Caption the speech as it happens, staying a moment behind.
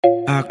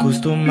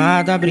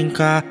Acostumada a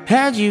brincar,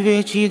 é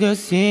divertido eu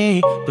sei.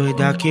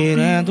 Doida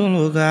querendo um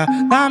lugar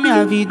na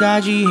minha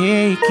vida de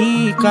rei.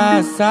 Que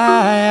caça,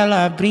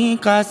 ela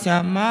brinca, se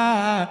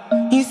amar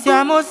e se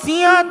a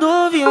mocinha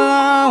do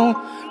vilão.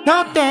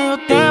 Não tenho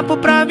tempo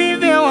pra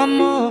viver o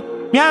amor.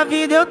 Minha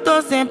vida eu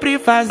tô sempre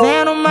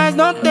fazendo, mas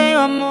não tenho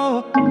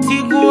amor.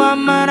 Sigo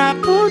amando a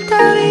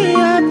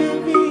putaria,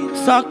 baby.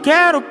 Só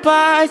quero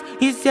paz,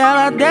 e se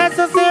ela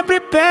desce eu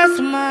sempre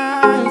peço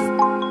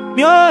mais.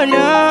 Me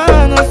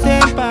olhando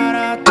sem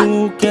parar,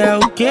 tu quer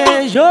o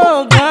que?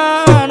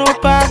 Jogando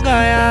pra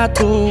ganhar,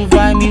 tu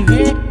vai me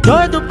ver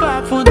doido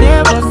pra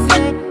fuder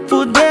você,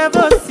 fuder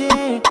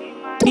você.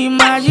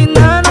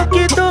 Imaginando o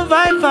que tu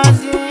vai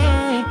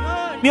fazer.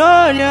 Me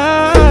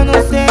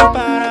olhando sem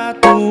parar,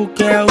 tu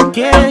quer o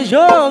que?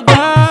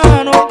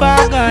 Jogando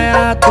pra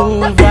ganhar,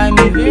 tu vai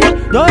me ver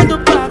doido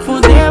pra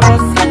fuder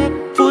você,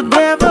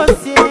 fuder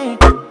você.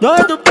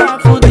 Doido pra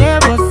fuder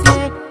você.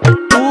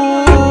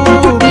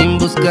 Em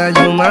busca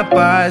de uma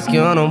paz que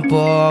eu não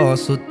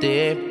posso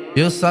ter.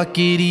 Eu só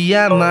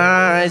queria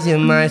mais e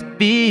mais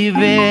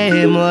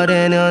viver.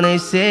 Morena, eu nem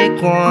sei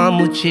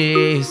como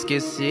te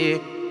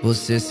esquecer.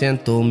 Você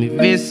sentou, me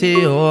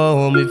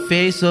viciou, me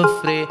fez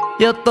sofrer.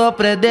 Eu tô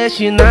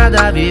predestinado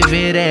a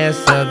viver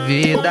essa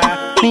vida.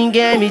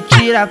 Ninguém me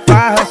tira a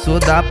farra, sou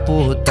da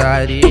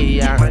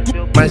putaria.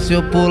 Mas se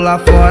eu pular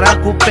fora, a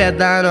culpa é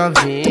da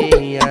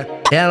novinha.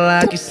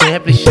 Ela que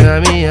sempre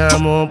chama e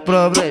ama um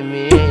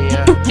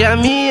probleminha. Que a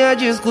minha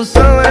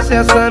discussão é se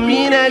essa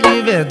mina é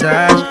de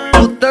verdade.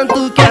 O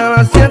tanto que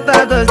ela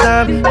senta dois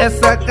W é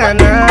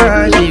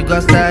sacanagem.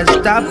 Gosta de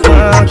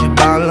tapão, de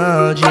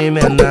balão, de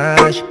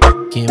homenagem.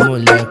 Que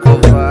mulher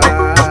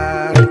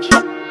covarde.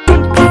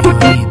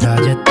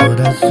 Prioridade é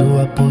toda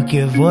sua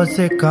porque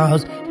você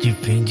causa.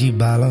 Defende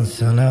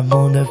balançando a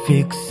bunda,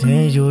 fico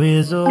sem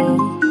juízo.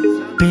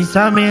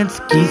 Pensamentos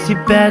que se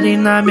perdem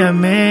na minha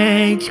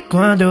mente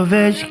quando eu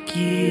vejo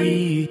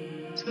que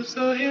seu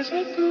sorriso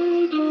é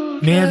tudo.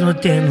 Mesmo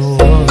tendo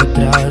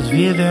outras,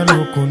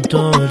 vivendo com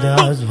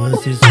todas,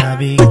 você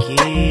sabe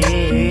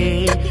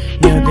que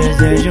meu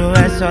desejo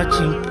é só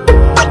te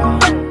empurrar.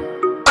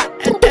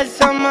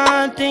 Essa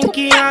mão tem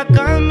que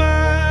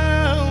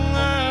acalmar.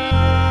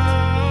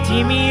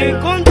 Se me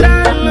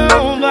encontrar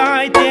não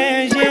vai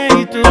ter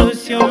jeito.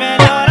 Se eu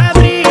melhorar